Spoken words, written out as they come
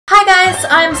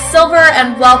I'm Silver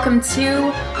and welcome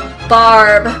to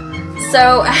Barb.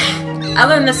 So, I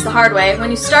learned this the hard way.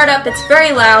 When you start up, it's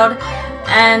very loud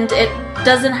and it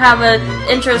doesn't have an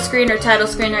intro screen or title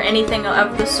screen or anything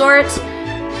of the sort.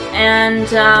 And,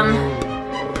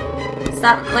 is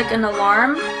that like an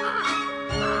alarm?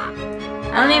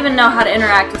 I don't even know how to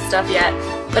interact with stuff yet.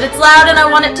 But it's loud and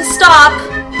I want it to stop!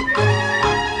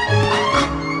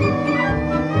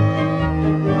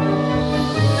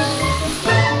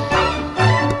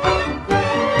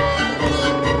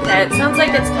 Okay, it sounds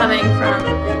like it's coming from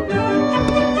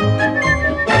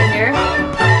right here.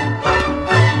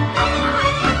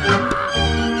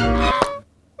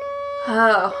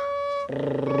 Oh.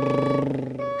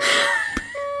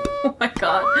 Oh my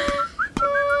god.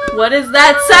 What is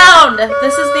that sound?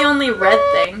 This is the only red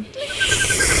thing.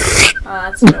 Oh,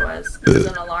 that's what it was. It was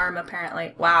an alarm,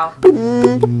 apparently. Wow.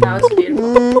 That was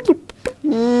beautiful.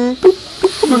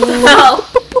 What the hell?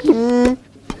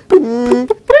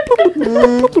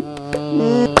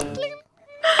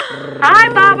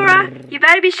 Hi, Barbara. You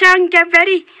better be sure and get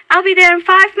ready. I'll be there in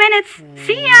 5 minutes.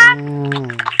 See ya!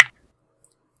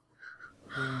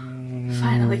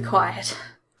 Finally quiet.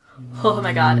 Oh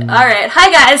my god. Alright,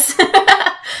 hi guys!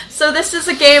 So this is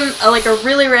a game, like a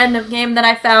really random game that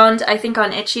I found, I think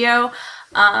on itchi.o,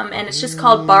 and it's just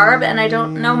called Barb, and I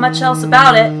don't know much else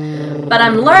about it, but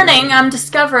I'm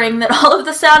discovering that all of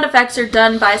the sound effects are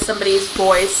done by somebody's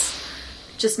voice,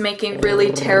 just making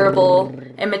really terrible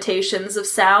imitations of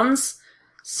sounds.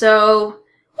 So,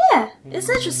 yeah, it's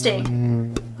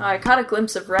interesting. Oh, I caught a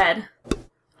glimpse of red.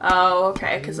 Oh,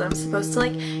 okay, because I'm supposed to,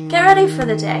 like, get ready for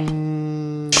the day.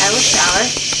 I will shower.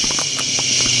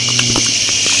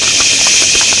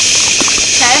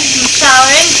 Okay, I'm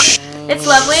showering. It's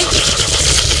lovely.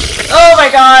 Oh my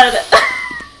god!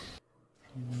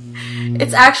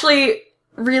 It's actually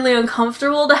really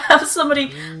uncomfortable to have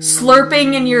somebody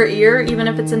slurping in your ear, even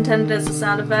if it's intended as a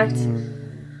sound effect.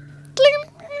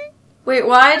 Wait,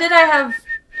 why did I have...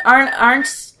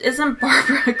 Isn't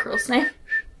Barbara a girl's name?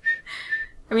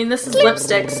 I mean, this is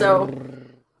lipstick, so...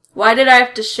 Why did I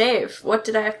have to shave? What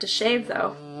did I have to shave,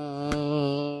 though?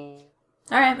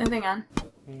 Alright, moving on.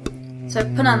 So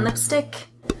I've put on lipstick.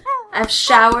 I've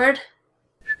showered.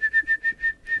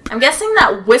 I'm guessing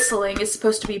that whistling is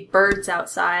supposed to be birds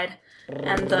outside.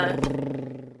 And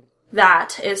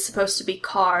that is supposed to be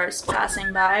cars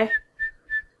passing by.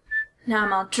 Now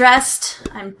I'm all dressed.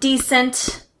 I'm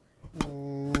decent.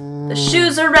 The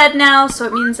shoes are red now, so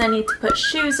it means I need to put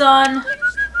shoes on.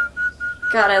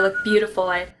 God, I look beautiful,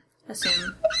 I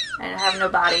assume. I have no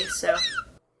body, so...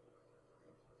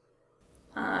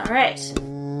 Alright.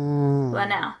 What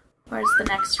now? Where's the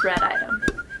next red item?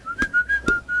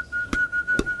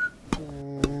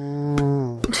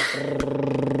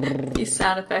 These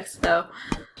sound effects, though.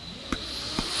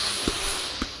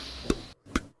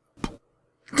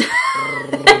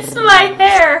 It's my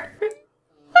hair!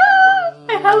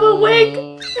 I have a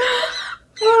wig!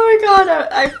 Oh my god,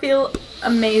 I feel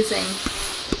amazing.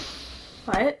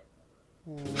 What?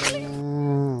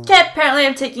 Okay, apparently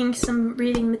I'm taking some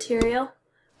reading material.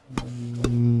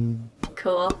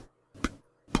 Cool.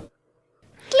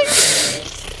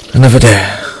 Another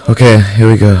day. Okay, here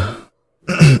we go.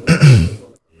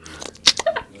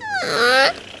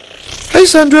 Hey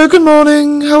Sandra, good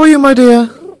morning. How are you, my dear?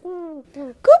 Good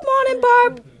morning,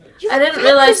 Barb. I didn't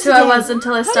realize who I was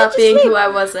until I stopped being who I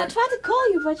wasn't. I tried to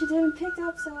call you, but you didn't pick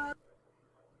up, so I...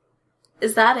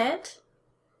 Is that it?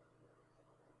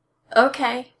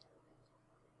 Okay.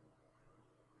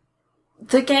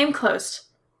 The game closed.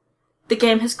 The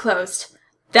game has closed.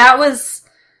 That was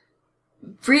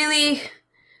really...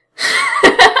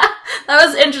 That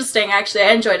was interesting, actually.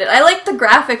 I enjoyed it. I liked the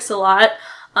graphics a lot.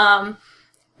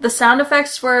 The sound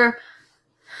effects were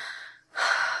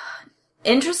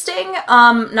interesting.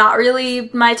 Not really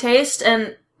my taste,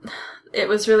 and it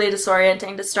was really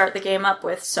disorienting to start the game up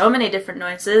with so many different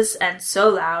noises and so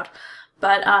loud.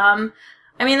 But, I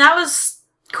mean, that was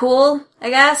cool, I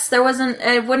guess.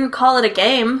 I wouldn't call it a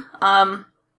game.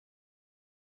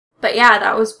 But yeah,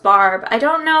 that was Barb. I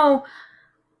don't know,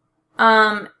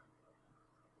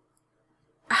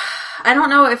 I don't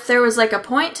know if there was, like, a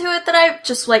point to it that I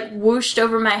just, like, whooshed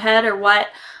over my head or what,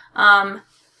 a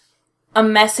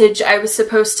message I was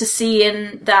supposed to see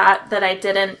in that I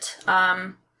didn't,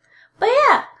 but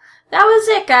yeah, that was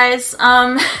it, guys.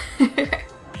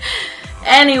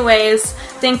 Anyways,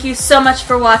 thank you so much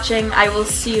for watching. I will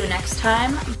see you next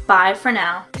time. Bye for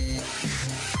now.